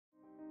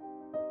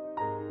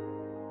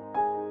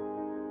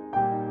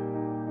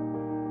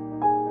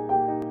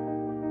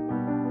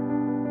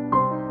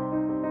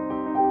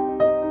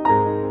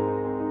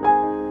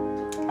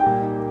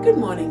Good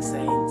morning,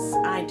 Saints.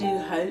 I do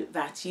hope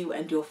that you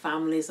and your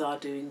families are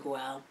doing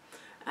well,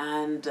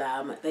 and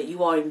that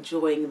you are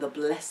enjoying the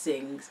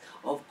blessings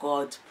of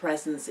God's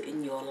presence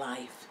in your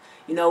life.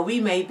 You know,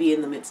 we may be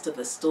in the midst of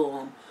a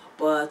storm,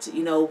 but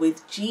you know,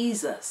 with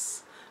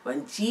Jesus,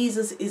 when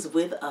Jesus is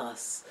with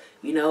us,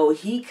 you know,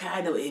 he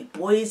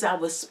buoys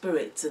our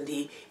spirits, and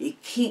he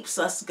keeps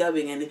us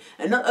going,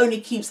 and not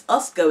only keeps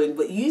us going,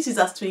 but uses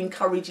us to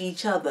encourage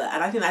each other.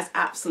 And I think that's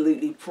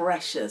absolutely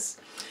precious.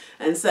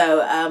 And so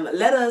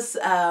let us,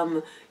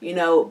 bow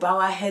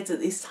our heads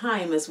at this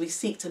time as we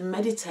seek to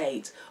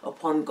meditate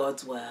upon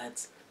God's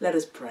words. Let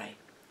us pray.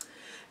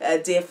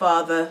 Dear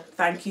Father,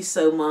 thank you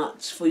so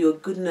much for your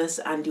goodness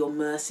and your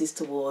mercies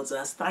towards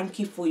us. Thank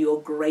you for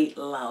your great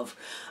love.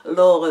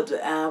 Lord,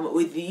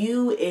 with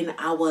you in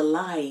our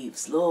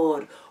lives,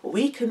 Lord,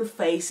 we can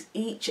face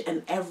each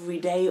and every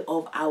day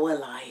of our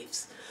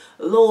lives.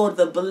 Lord,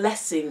 the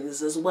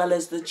blessings as well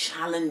as the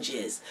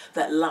challenges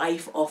that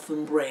life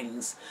often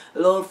brings.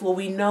 Lord, for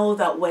we know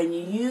that when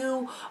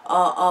you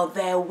are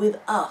there with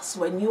us,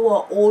 when you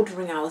are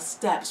ordering our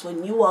steps,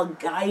 when you are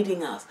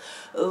guiding us,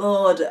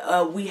 Lord,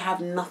 we have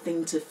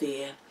nothing to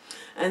fear.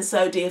 And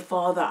so, dear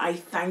Father, I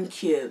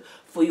thank you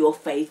for your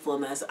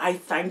faithfulness. I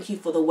thank you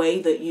for the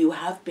way that you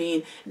have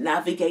been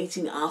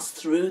navigating us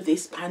through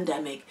this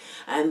pandemic,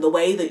 and the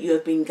way that you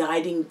have been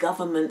guiding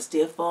governments,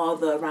 dear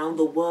Father, around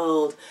the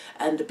world,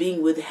 and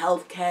being with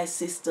healthcare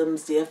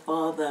systems, dear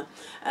Father,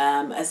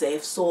 as they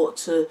have sought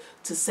to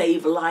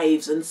save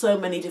lives, and so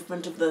many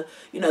different of the,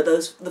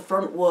 the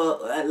front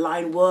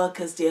line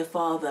workers, dear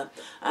Father.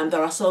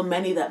 There are so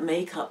many that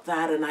make up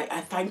that, and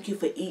I thank you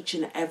for each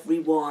and every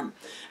one.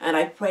 And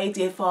I pray,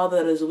 dear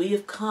Father, that as we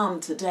have come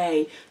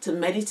today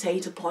to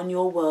meditate upon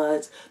your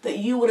words, that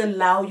you would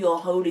allow your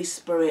Holy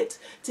Spirit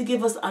to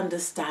give us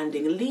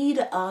understanding, lead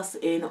us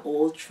in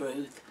all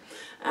truth.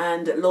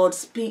 And Lord,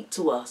 speak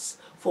to us,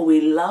 for we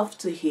love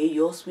to hear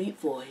your sweet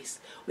voice.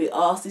 We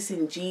ask this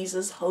in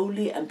Jesus'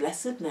 holy and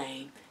blessed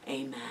name.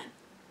 Amen.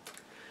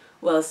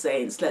 Well,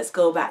 Saints, let's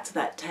go back to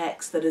that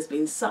text that has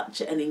been such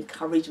an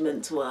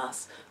encouragement to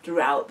us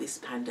throughout this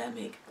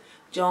pandemic.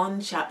 John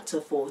chapter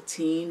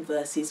 14,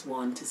 verses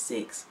 1 to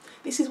 6.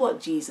 This is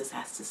what Jesus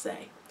has to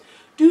say.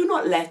 Do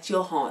not let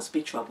your hearts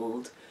be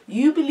troubled.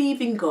 You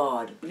believe in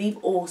God, believe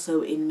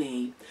also in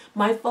me.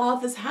 My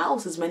Father's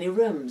house has many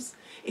rooms.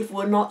 If it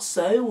were not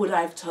so, would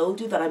I have told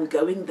you that I'm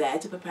going there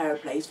to prepare a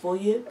place for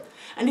you?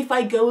 And if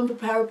I go and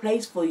prepare a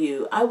place for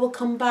you, I will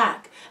come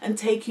back and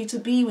take you to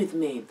be with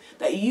me,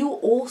 that you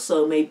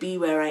also may be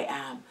where I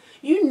am.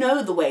 You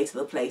know the way to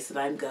the place that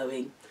I'm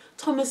going.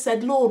 Thomas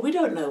said, Lord, we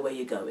don't know where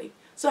you're going,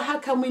 so how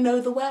can we know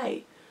the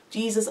way?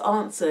 Jesus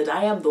answered,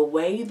 I am the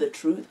way, the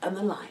truth, and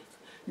the life.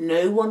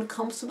 No one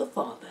comes to the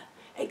Father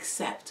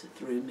except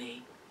through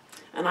me.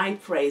 And I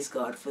praise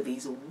God for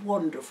these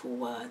wonderful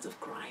words of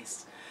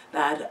Christ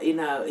that,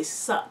 is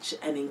such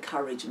an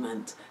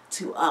encouragement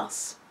to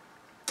us.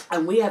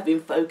 And we have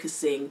been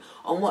focusing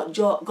on what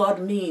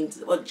God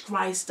means, what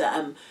Christ,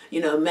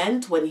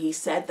 meant when he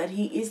said that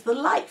he is the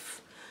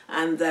life.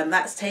 And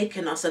that's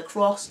taken us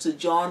across to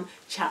John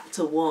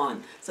chapter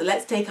 1. So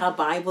let's take our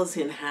Bibles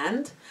in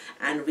hand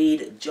and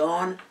read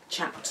John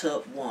chapter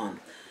 1.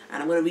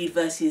 And I'm going to read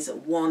verses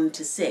 1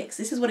 to 6.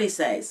 This is what it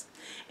says.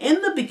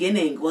 In the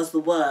beginning was the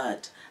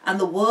Word, and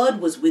the Word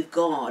was with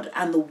God,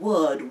 and the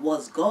Word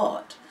was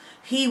God.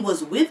 He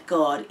was with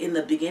God in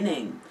the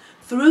beginning.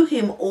 Through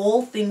him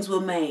all things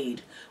were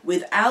made.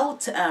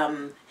 Without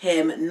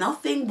him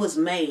nothing was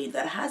made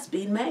that has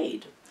been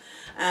made.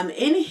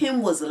 In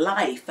him was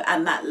life,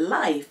 and that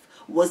life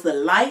was the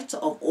light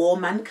of all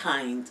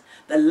mankind.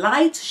 The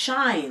light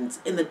shines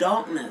in the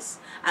darkness,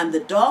 and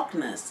the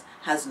darkness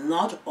has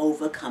not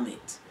overcome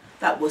it.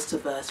 That was to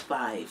verse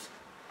 5.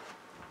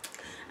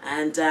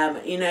 And,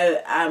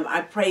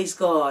 I praise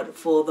God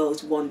for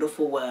those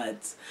wonderful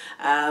words.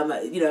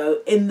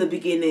 In the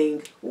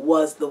beginning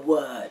was the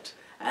Word.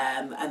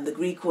 And the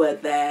Greek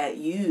word there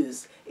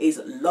used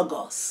is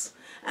logos.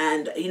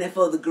 And,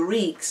 for the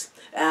Greeks,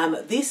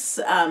 this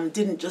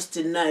didn't just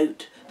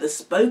denote the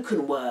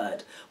spoken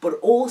word, but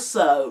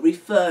also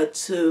referred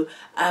to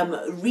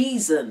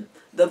reason,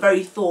 the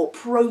very thought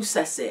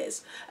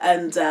processes.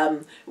 And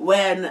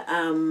when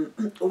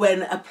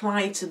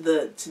applied to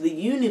the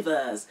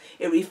universe,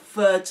 it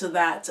referred to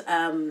that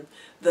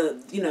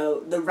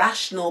the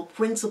rational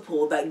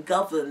principle that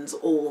governs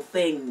all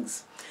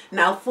things.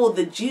 Now, for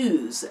the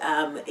Jews,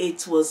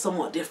 it was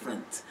somewhat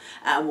different.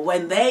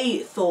 When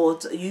they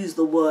used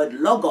the word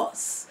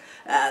logos,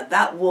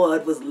 that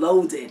word was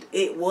loaded.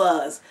 It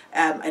was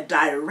a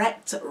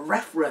direct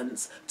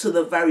reference to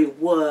the very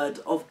word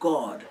of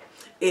God.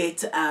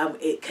 It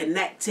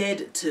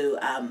connected to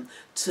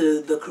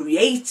the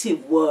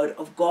creative word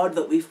of God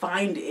that we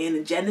find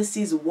in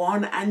Genesis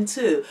 1 and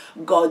 2.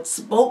 God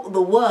spoke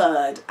the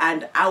word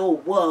and our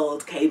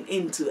world came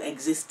into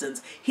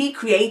existence. He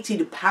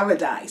created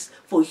paradise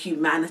for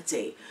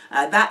humanity.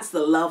 That's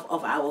the love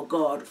of our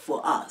God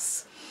for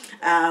us.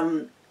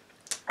 And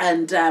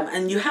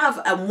you have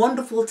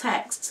wonderful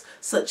texts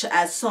such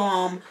as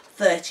Psalm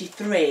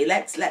 33.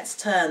 Let's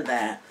turn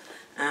there.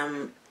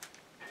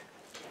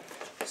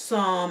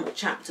 Psalm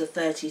chapter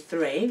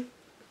 33,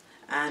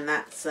 and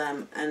that's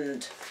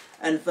and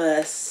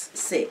verse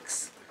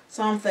 6.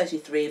 Psalm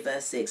 33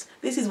 verse 6.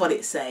 This is what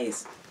it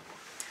says.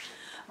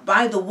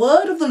 By the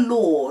word of the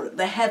Lord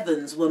the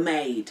heavens were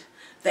made,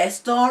 their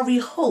starry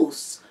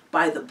hosts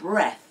by the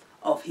breath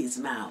of his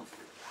mouth.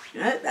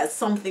 You know, that's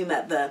something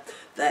that the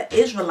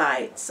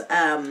Israelites,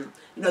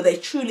 they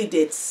truly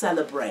did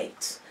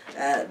celebrate.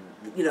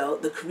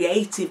 The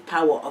creative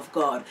power of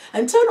God.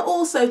 And turn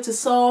also to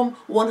Psalm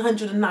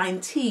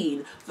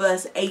 119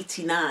 verse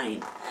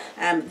 89.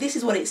 This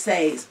is what it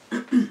says.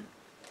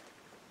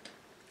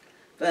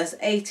 Verse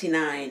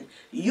 89.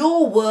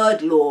 Your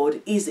word,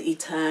 Lord, is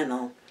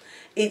eternal.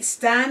 It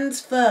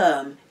stands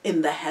firm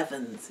in the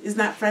heavens. Isn't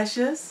that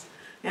precious?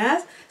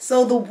 Yes.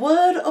 So the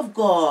word of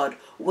God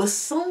was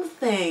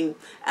something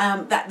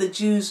that the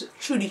Jews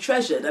truly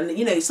treasured,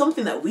 and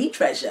something that we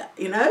treasure.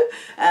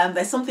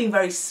 There's something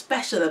very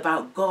special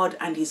about God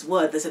and his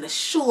word. There's an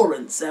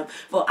assurance,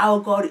 for our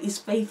God is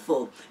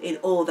faithful in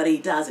all that he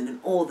does and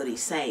in all that he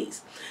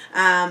says.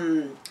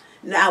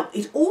 Now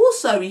it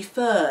also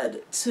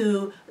referred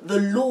to the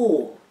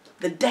law,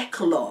 the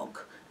Decalogue,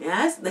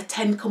 yes, the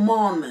 10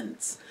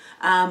 Commandments,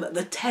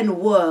 the 10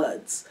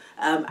 words,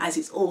 as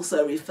it's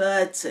also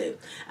referred to.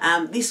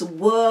 This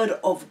word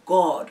of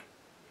God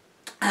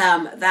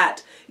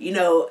that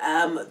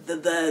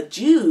the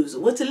Jews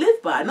were to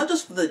live by, not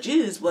just for the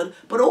Jews,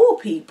 but all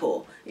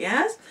people.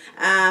 Yes,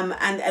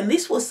 and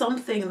this was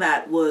something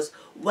that was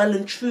well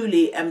and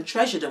truly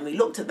treasured, and we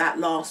looked at that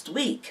last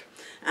week.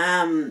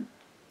 And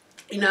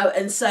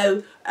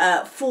so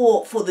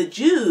for the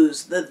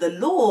Jews, the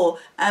law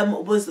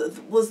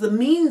was the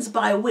means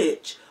by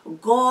which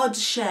God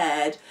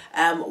shared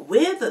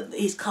with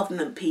his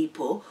covenant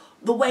people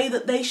the way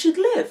that they should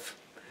live.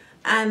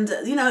 And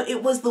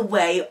it was the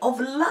way of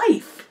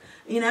life,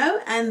 and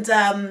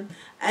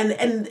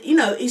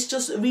it's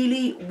just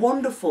really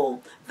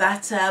wonderful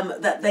that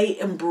that they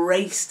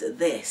embraced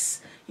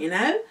this.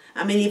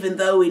 Even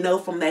though we know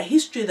from their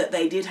history that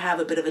they did have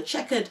a bit of a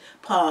checkered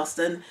past,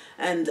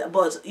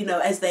 but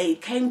as they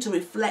came to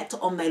reflect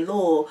on their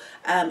law,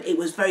 it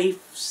was very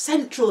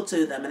central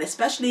to them, and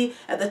especially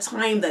at the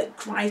time that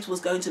Christ was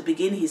going to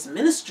begin his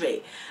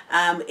ministry,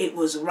 it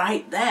was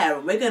right there,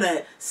 and we're going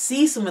to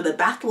see some of the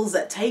battles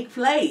that take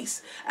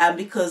place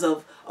because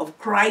of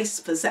Christ's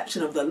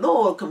perception of the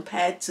law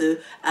compared to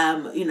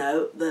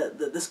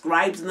the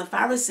scribes and the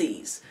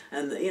Pharisees,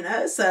 and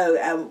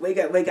so we're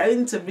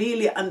going to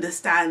really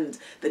understand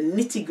the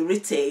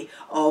nitty-gritty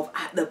of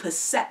the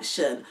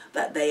perception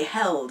that they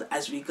held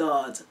as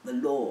regards the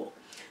law.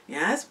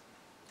 Yes.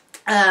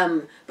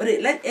 But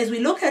as we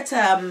look at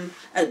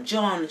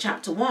John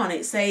chapter 1,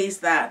 it says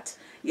that,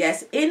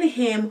 yes, in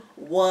him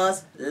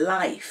was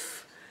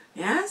life.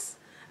 Yes.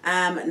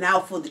 Now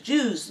for the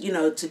Jews,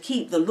 to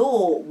keep the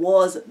law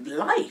was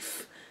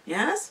life.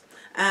 Yes.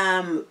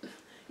 And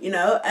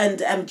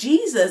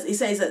Jesus, he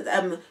says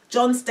that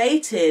John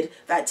stated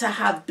that to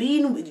have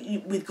been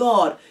with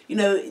God,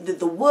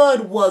 the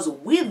word was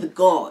with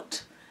God,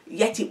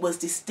 yet it was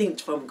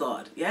distinct from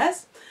God.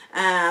 Yes.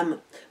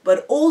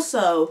 But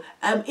also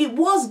it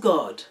was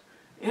God.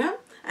 Yeah.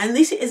 And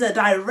this is a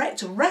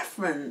direct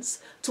reference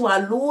to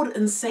our Lord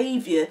and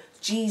Savior,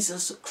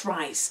 Jesus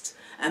Christ,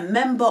 a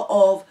member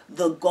of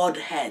the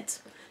Godhead.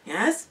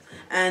 Yes.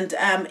 And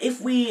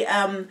if we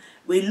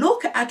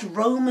look at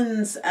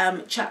Romans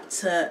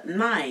chapter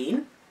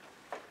 9,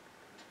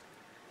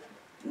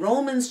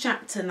 let's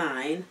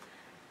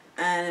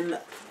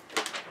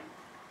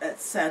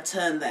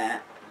turn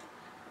there.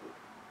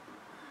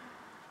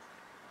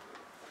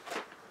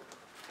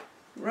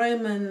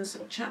 Romans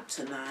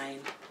chapter 9.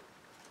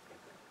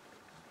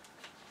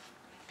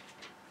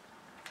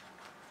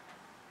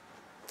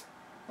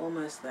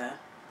 Almost there.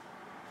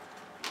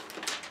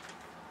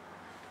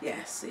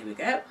 Yes, here we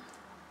go.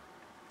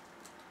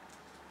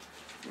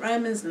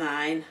 Romans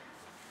 9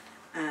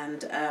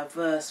 and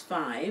verse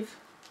 5.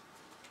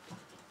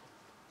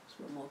 There's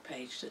one more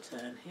page to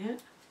turn here.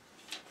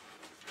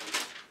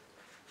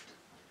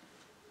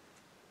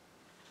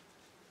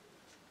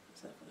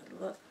 Let's have a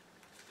little look.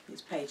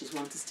 These pages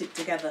want to stick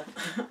together.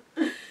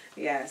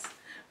 Yes.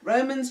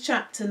 Romans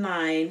chapter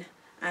 9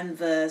 and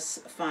verse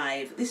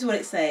 5. This is what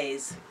it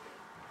says.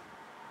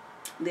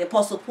 The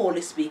Apostle Paul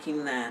is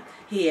speaking there.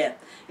 Here,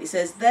 it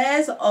says,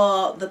 "Theirs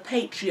are the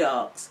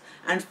patriarchs,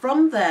 and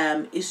from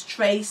them is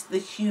traced the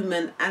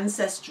human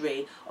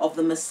ancestry of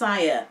the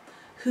Messiah,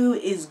 who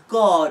is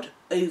God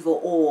over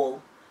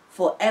all,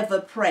 forever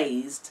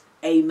praised.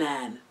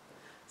 Amen."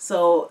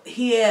 So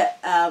here,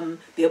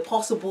 the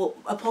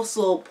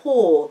Apostle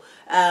Paul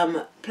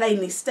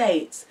plainly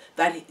states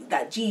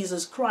that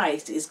Jesus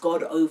Christ is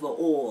God over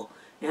all.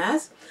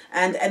 Yes,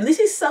 and this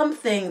is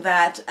something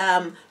that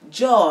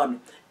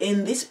John,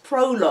 in this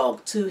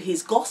prologue to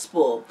his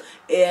gospel,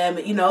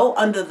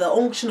 under the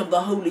unction of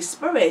the Holy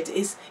Spirit,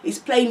 is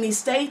plainly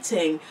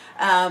stating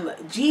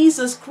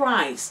Jesus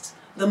Christ,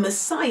 the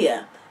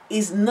Messiah,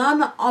 is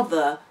none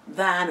other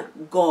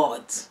than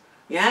God.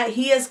 Yeah,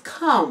 he has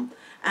come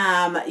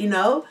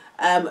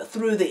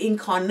through the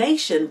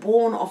incarnation,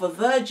 born of a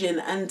virgin,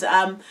 and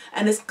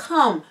has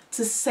come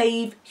to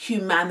save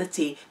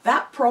humanity.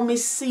 That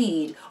promised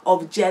seed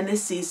of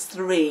Genesis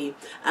 3,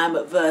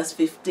 verse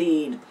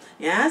 15.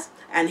 Yes,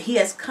 and he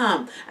has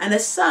come, and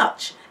as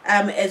such,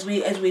 as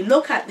we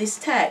look at this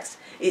text,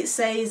 it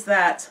says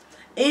that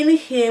in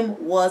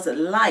him was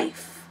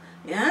life.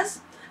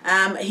 Yes,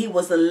 he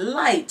was the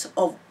light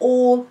of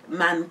all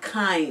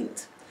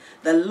mankind.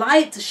 The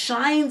light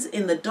shines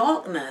in the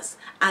darkness,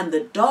 and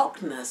the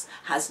darkness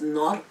has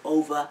not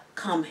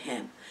overcome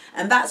him.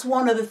 And that's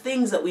one of the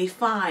things that we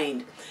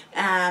find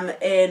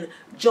in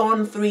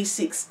John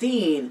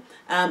 3:16,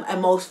 a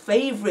most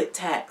favorite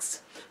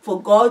text. For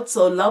God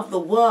so loved the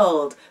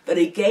world that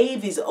he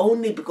gave his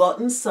only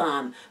begotten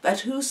Son,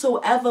 that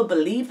whosoever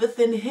believeth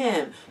in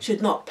him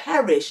should not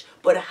perish,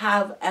 but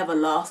have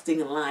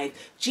everlasting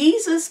life.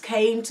 Jesus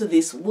came to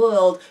this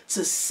world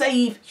to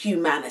save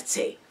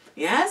humanity.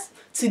 Yes?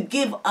 To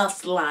give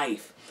us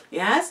life.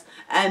 Yes?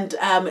 And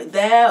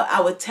there,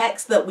 our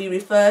text that we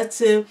refer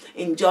to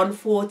in John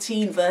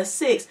 14, verse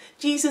 6,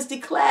 Jesus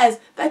declares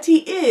that he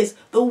is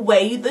the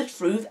way, the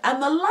truth,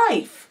 and the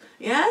life.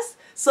 Yes?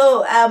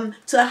 So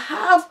to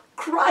have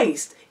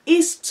Christ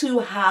is to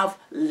have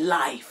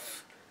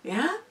life.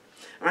 Yeah?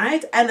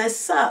 Right? And as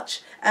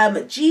such,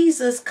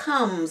 Jesus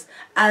comes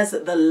as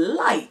the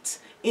light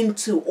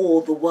into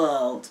all the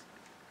world.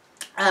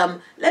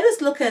 Let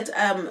us look at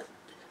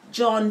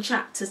John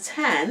chapter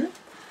 10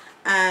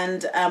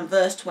 and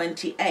verse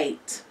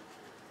 28.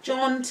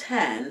 John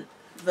 10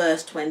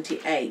 verse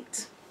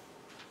 28.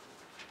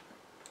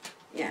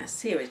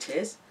 Yes, here it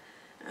is.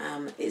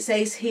 It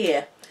says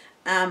here,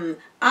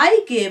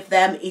 I give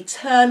them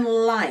eternal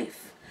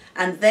life,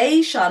 and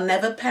they shall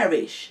never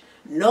perish.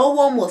 No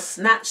one will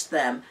snatch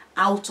them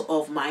out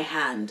of my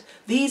hand.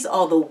 These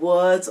are the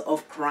words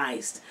of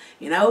Christ.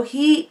 You know,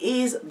 he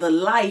is the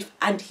life,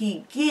 and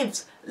he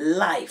gives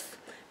life.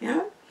 You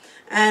know?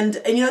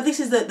 And you know, this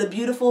is the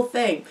beautiful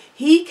thing.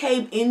 He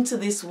came into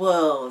this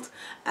world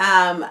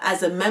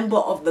as a member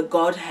of the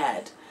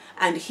Godhead,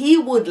 and he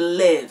would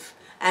live,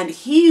 and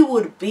he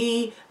would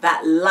be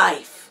that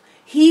life.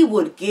 He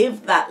would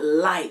give that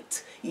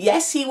light.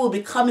 Yes, he will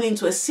be coming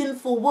into a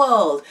sinful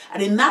world,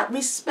 and in that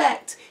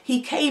respect,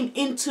 he came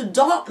into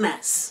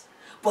darkness.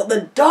 But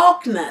the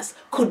darkness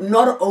could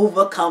not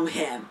overcome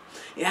him.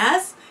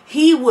 Yes,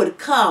 he would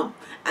come,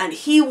 and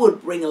he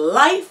would bring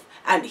life,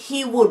 and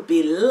he would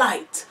be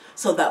light,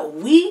 so that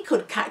we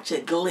could catch a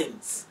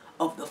glimpse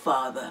of the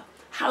Father.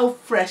 How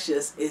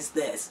precious is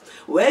this?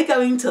 We're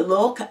going to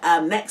look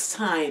next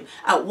time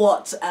at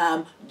what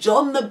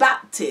John the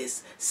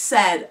Baptist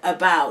said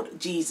about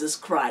Jesus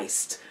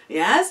Christ.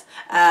 Yes?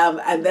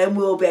 And then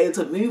we'll be able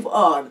to move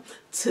on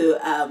to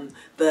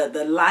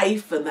the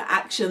life and the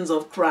actions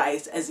of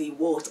Christ as he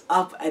walked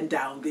up and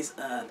down this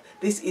earth.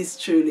 This is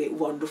truly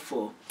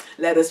wonderful.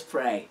 Let us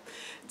pray.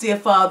 Dear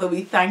Father,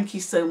 we thank you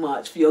so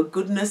much for your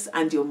goodness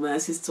and your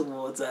mercies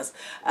towards us.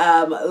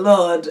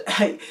 Lord,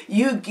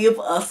 you give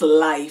us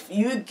life.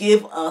 You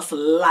give us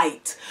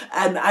light.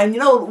 And you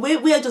know,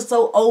 we are just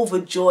so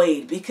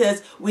overjoyed,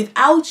 because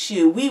without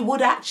you, we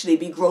would actually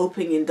be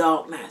groping in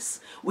darkness.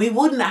 We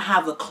wouldn't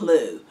have a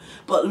clue.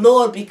 But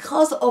Lord,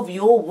 because of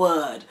your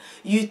word,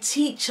 you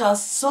teach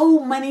us so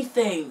many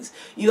things.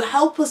 You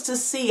help us to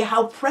see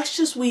how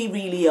precious we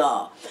really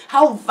are,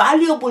 how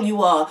valuable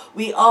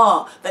we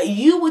are, that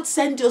you would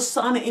send your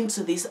Son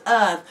into this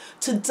earth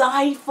to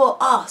die for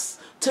us,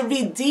 to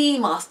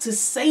redeem us, to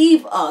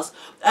save us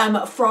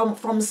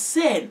from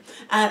sin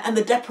and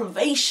the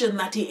deprivation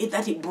that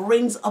it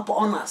brings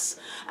upon us.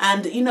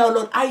 And you know,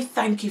 Lord, I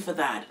thank you for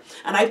that.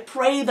 And I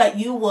pray that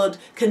you would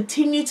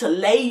continue to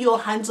lay your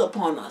hands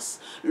upon us.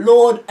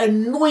 Lord,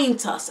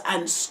 anoint us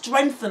and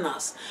strengthen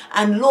us.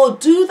 And Lord,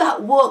 do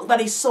that work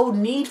that is so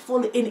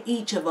needful in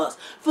each of us.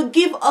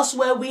 Forgive us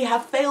where we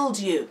have failed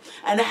you,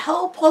 and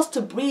help us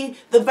to be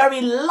the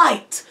very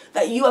light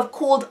that you have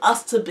called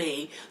us to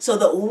be, so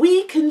that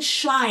we can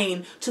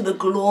shine to the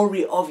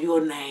glory of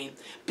your name.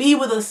 Be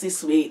with us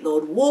this week,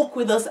 Lord. Walk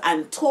with us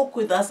and talk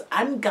with us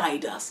and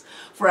guide us.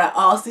 For I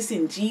ask this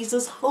in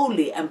Jesus'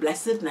 holy and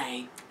blessed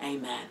name.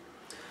 Amen.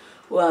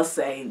 Well,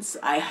 saints,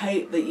 I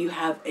hope that you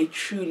have a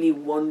truly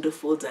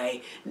wonderful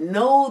day.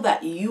 Know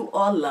that you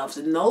are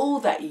loved. Know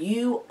that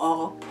you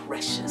are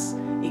precious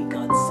in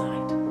God's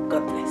sight.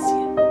 God bless you.